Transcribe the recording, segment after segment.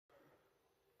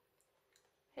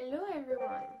Hello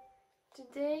everyone!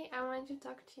 Today I want to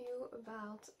talk to you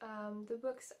about the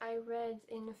books I read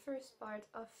in the first part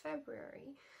of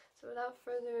February. So without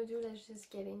further ado, let's just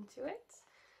get into it.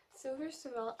 So first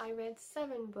of all, I read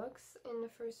 7 books in the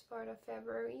first part of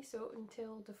February, so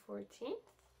until the 14th.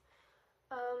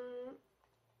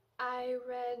 I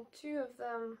read 2 of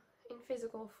them in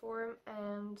physical form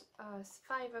and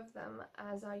 5 of them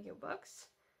as audiobooks.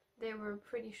 They were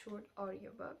pretty short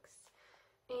audiobooks.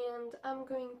 And I'm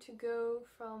going to go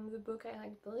from the book I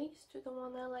like the least to the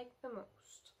one I like the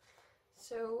most.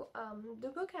 So the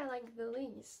book I like the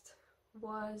least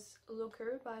was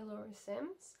Looker by Laura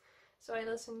Sims. So I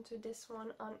listened to this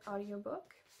one on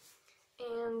audiobook.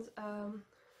 And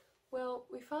well,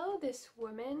 we follow this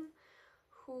woman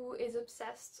who is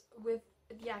obsessed with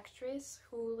the actress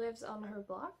who lives on her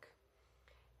block.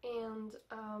 And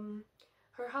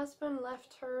her husband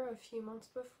left her a few months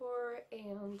before,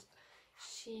 and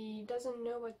she doesn't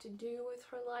know what to do with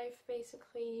her life,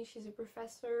 basically. She's a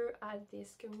professor at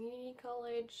this community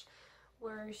college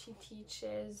where she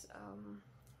teaches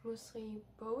mostly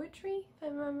poetry, if I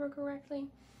remember correctly.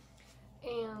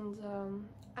 And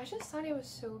I just thought it was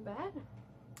so bad.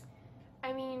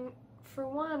 I mean, for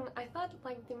one, I thought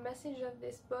like the message of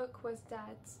this book was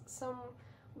that some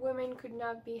women could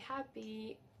not be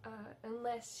happy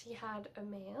unless she had a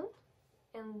man,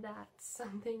 and that's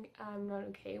something I'm not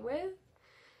okay with.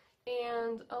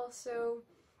 And also,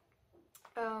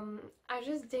 I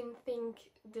just didn't think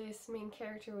this main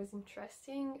character was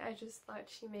interesting. I just thought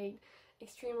she made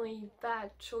extremely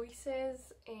bad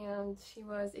choices and she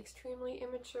was extremely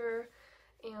immature,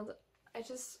 and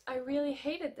I really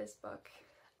hated this book.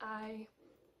 I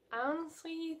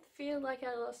honestly feel like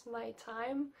I lost my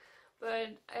time,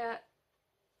 but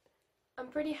I'm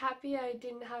pretty happy I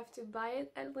didn't have to buy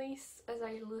it, at least, as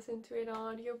I listened to it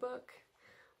on audiobook.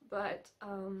 But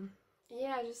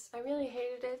yeah, I really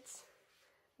hated it.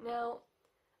 Now,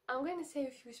 I'm gonna say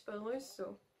a few spoilers,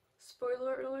 so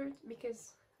spoiler alert,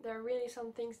 because there are really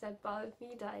some things that bothered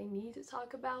me that I need to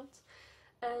talk about.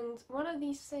 And one of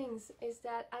these things is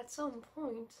that at some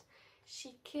point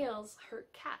she kills her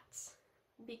cat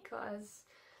because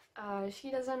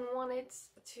she doesn't want it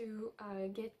to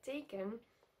get taken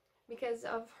because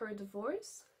of her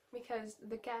divorce, because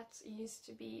the cat used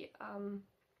to be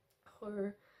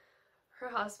her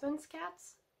husband's cat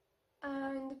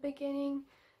in the beginning,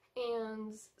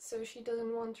 and so she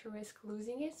doesn't want to risk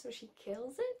losing it, so she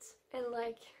kills it. And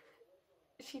like,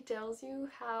 she tells you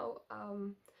how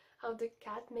the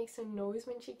cat makes a noise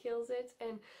when she kills it,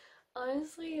 and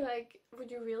honestly, like, would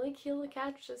you really kill a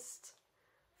cat just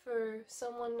for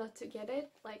someone not to get it?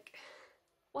 Like,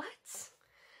 what?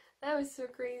 That was so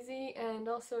crazy. And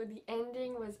also the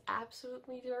ending was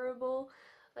absolutely terrible.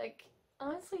 Like,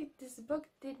 honestly, this book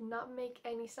did not make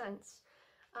any sense.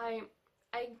 I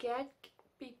get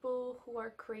people who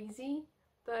are crazy,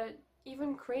 but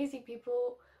even crazy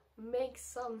people make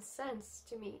some sense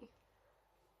to me,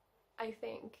 I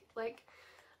think. Like,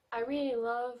 I really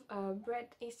love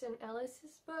Bret Easton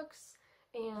Ellis's books,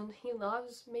 and he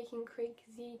loves making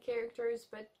crazy characters,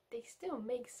 but they still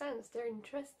make sense. They're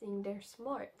interesting, they're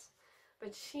smart.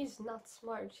 But she's not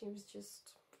smart, she was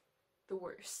just the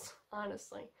worst,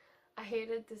 honestly. I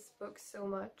hated this book so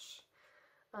much.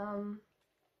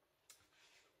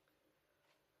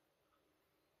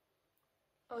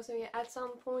 Also, yeah, at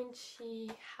some point she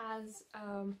has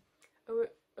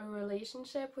a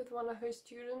relationship with one of her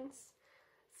students.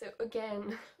 So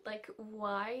again, like,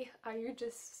 why? Are you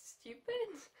just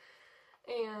stupid?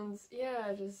 And yeah,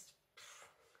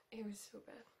 it was so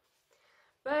bad.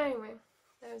 But anyway,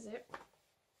 that was it.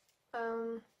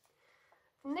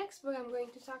 The next book I'm going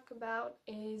to talk about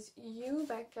is You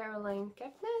by Caroline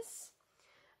Kepnes.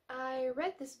 I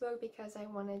read this book because I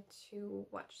wanted to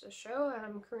watch the show, and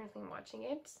I'm currently watching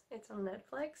it. It's on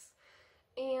Netflix.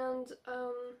 And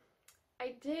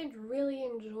I did really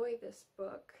enjoy this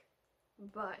book,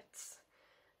 but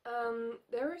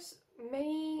there's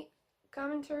many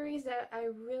commentaries that I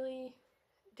really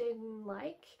didn't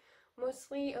like.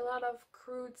 Mostly a lot of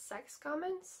crude sex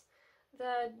comments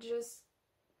that just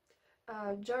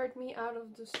jarred me out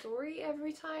of the story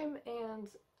every time, and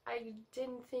I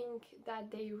didn't think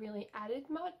that they really added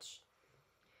much.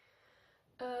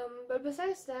 But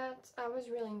besides that, I was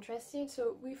really interested.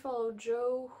 So we follow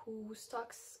Joe, who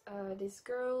stalks this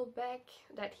girl, Beck,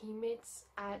 that he meets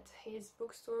at his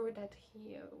bookstore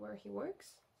where he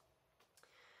works.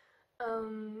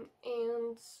 And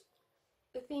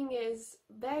the thing is,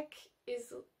 Beck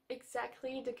is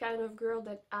exactly the kind of girl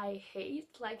that I hate.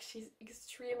 Like, she's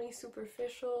extremely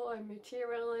superficial and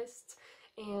materialist,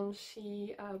 and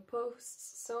she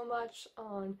posts so much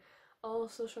on all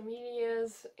social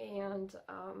medias, and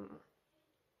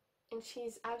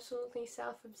she's absolutely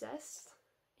self-obsessed,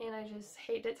 and I just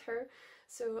hated her.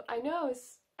 So I know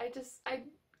I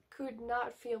could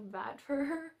not feel bad for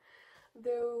her,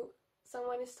 though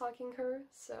someone is stalking her,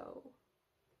 so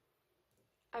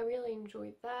I really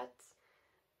enjoyed that.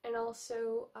 And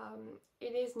also,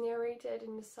 it is narrated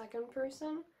in the second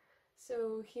person,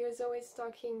 so he was always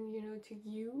talking, you know,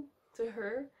 to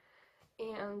her,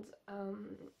 and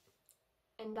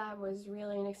that was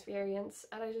really an experience,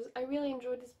 and I really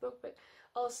enjoyed this book. But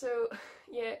also,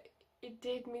 yeah, it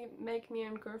did make me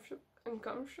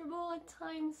uncomfortable at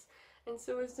times, and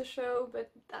so is the show, but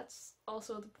that's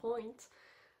also the point.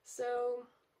 So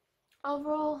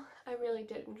overall, I really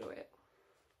did enjoy it.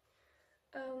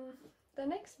 The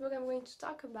next book I'm going to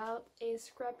talk about is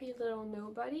Scrappy Little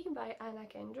Nobody by Anna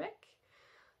Kendrick.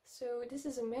 So this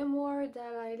is a memoir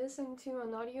that I listened to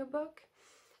on audiobook,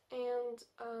 and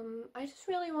I just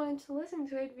really wanted to listen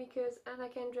to it because Anna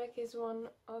Kendrick is one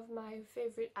of my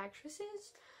favorite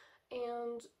actresses,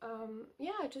 and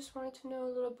yeah, I just wanted to know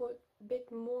a little bit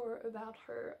more about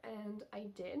her, and I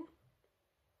did.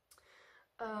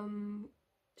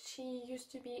 She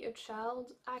used to be a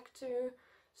child actor,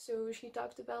 so she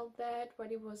talked about that,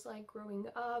 what it was like growing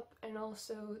up, and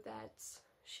also that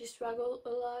she struggled a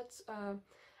lot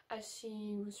as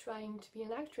she was trying to be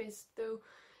an actress, though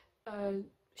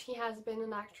she has been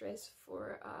an actress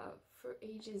for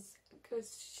ages.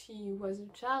 Because she was a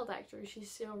child actor, she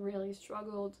still really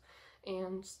struggled,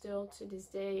 and still to this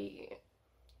day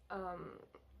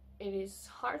it is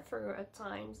hard for her at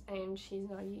times, and she's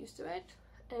not used to it.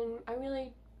 And I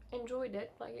really enjoyed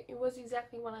it. Like, it was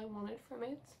exactly what I wanted from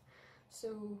it,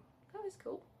 so that was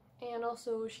cool. And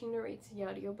also she narrates the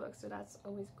audiobook, so that's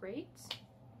always great.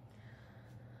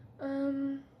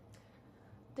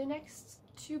 The next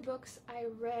two books I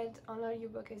read on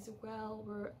audiobook as well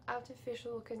were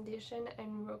Artificial Condition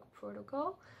and Rogue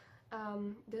Protocol,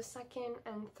 the second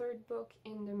and third book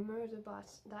in the Murderbot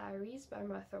Diaries by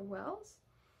Martha Wells.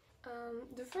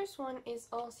 The first one is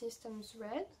All Systems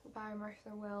Red by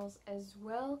Martha Wells as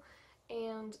well,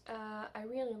 and I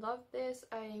really loved this.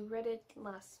 I read it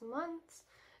last month.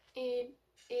 It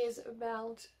is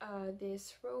about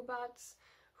this robot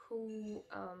who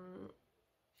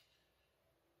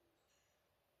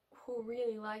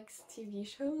really likes TV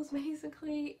shows,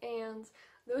 basically, and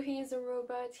though he is a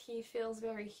robot, he feels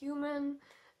very human,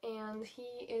 and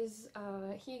he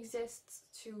exists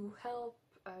to help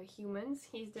humans.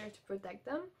 He's there to protect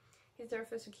them. He's there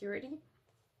for security,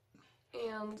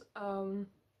 and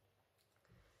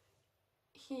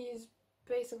he's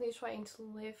basically trying to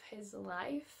live his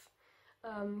life.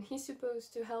 He's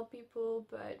supposed to help people,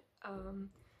 but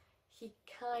he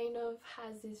kind of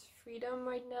has his freedom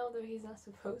right now, though he's not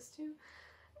supposed to.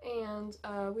 And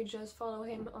we just follow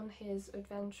him on his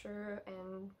adventure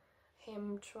and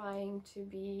him trying to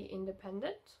be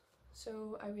independent.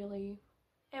 So I really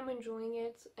am enjoying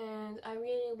it, and I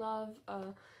really love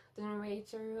the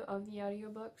narrator of the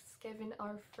audiobooks, Kevin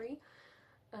R. Free.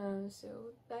 So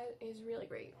that is really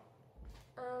great.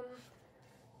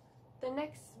 The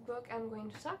next book I'm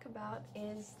going to talk about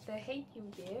is The Hate You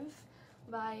Give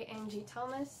by Angie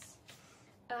Thomas.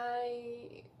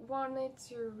 I wanted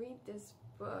to read this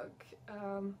book.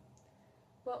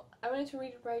 Well, I wanted to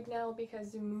read it right now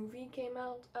because the movie came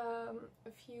out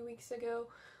a few weeks ago,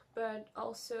 but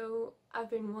also I've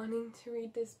been wanting to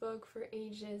read this book for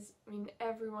ages. I mean,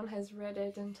 everyone has read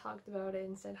it and talked about it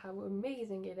and said how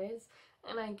amazing it is,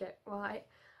 and I get why.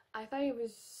 I thought it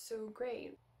was so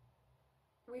great.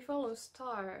 We follow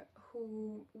Star,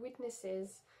 who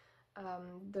witnesses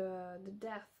the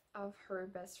death of her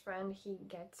best friend. He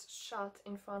gets shot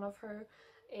in front of her,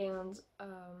 and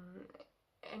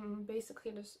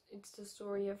basically it's the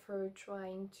story of her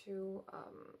trying to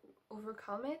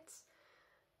overcome it,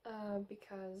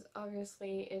 because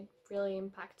obviously it really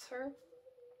impacts her.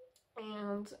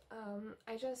 And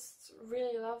I just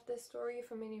really love this story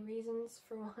for many reasons.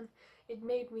 For one, it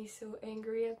made me so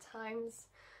angry at times.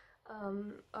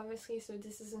 Obviously, so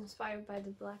this is inspired by the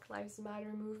Black Lives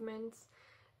Matter movement,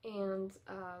 and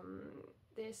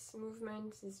this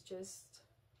movement is just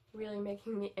really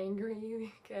making me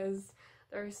angry because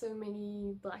there are so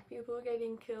many black people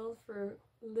getting killed for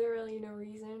literally no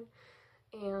reason,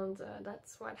 and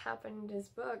that's what happened in this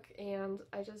book. And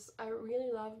I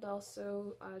really loved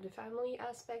also the family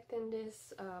aspect in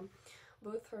this.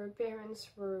 Both her parents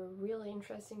were really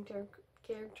interesting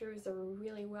characters that were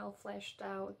really well fleshed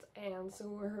out, and so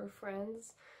were her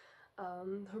friends.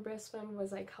 Her best friend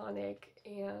was iconic,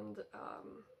 and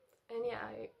yeah,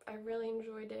 I really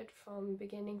enjoyed it from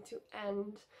beginning to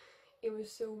end. It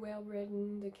was so well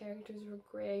written, the characters were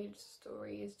great, the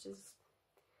story is just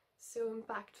so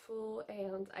impactful,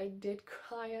 and I did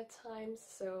cry at times,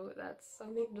 so that's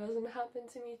something that doesn't happen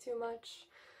to me too much.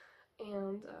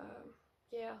 And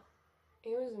yeah,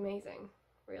 it was amazing,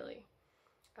 really.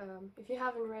 If you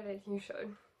haven't read it, you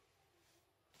should.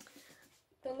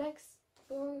 The next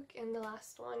book and the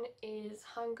last one is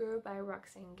Hunger by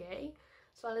Roxane Gay.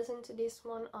 So I listened to this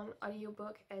one on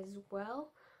audiobook as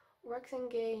well. Roxane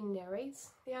Gay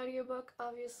narrates the audiobook,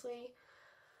 obviously.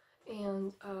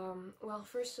 And, well,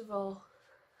 first of all,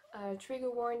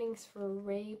 trigger warnings for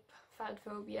rape, fat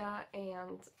phobia,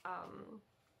 and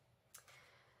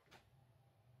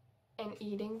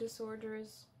eating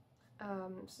disorders.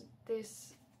 So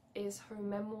this is her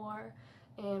memoir,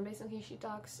 and basically she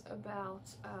talks about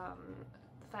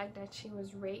the fact that she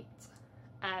was raped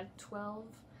at 12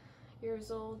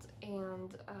 years old,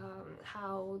 and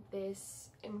how this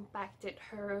impacted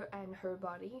her and her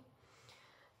body.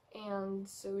 And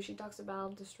so she talks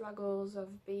about the struggles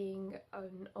of being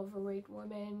an overweight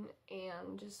woman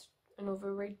and just an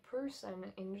overweight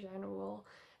person in general,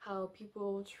 how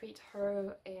people treat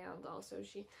her, and also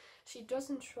she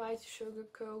doesn't try to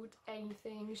sugarcoat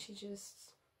anything, she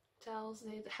just tells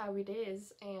it how it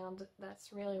is, and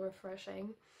that's really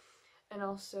refreshing and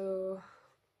also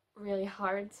really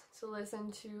hard to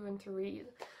listen to and to read.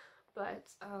 But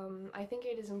I think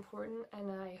it is important,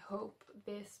 and I hope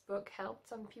this book helped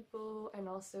some people. And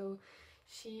also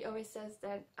she always says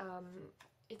that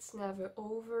it's never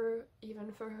over,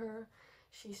 even for her.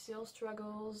 She still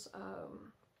struggles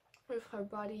with her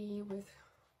body, with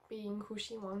being who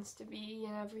she wants to be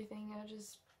and everything.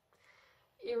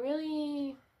 It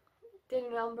really did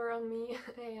a number on me,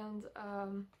 and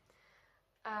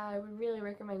I would really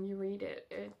recommend you read it.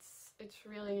 It's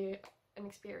really an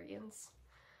experience.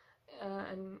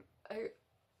 And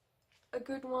a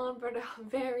good one, but a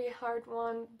very hard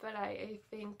one. But I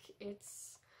think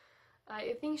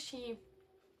she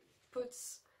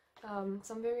puts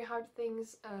some very hard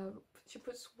things. She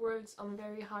puts words on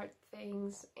very hard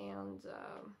things, and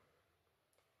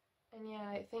yeah,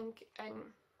 I think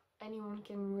anyone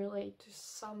can relate to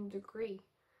some degree,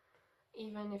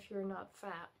 even if you're not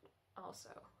fat, also.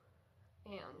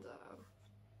 And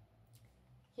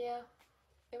yeah,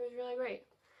 it was really great.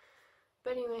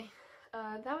 But anyway,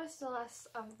 that was the last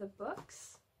of the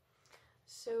books.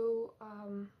 So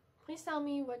please tell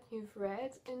me what you've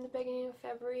read in the beginning of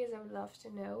February, as I would love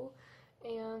to know.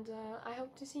 And I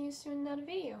hope to see you soon in another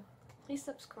video. Please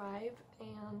subscribe,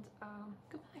 and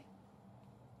goodbye.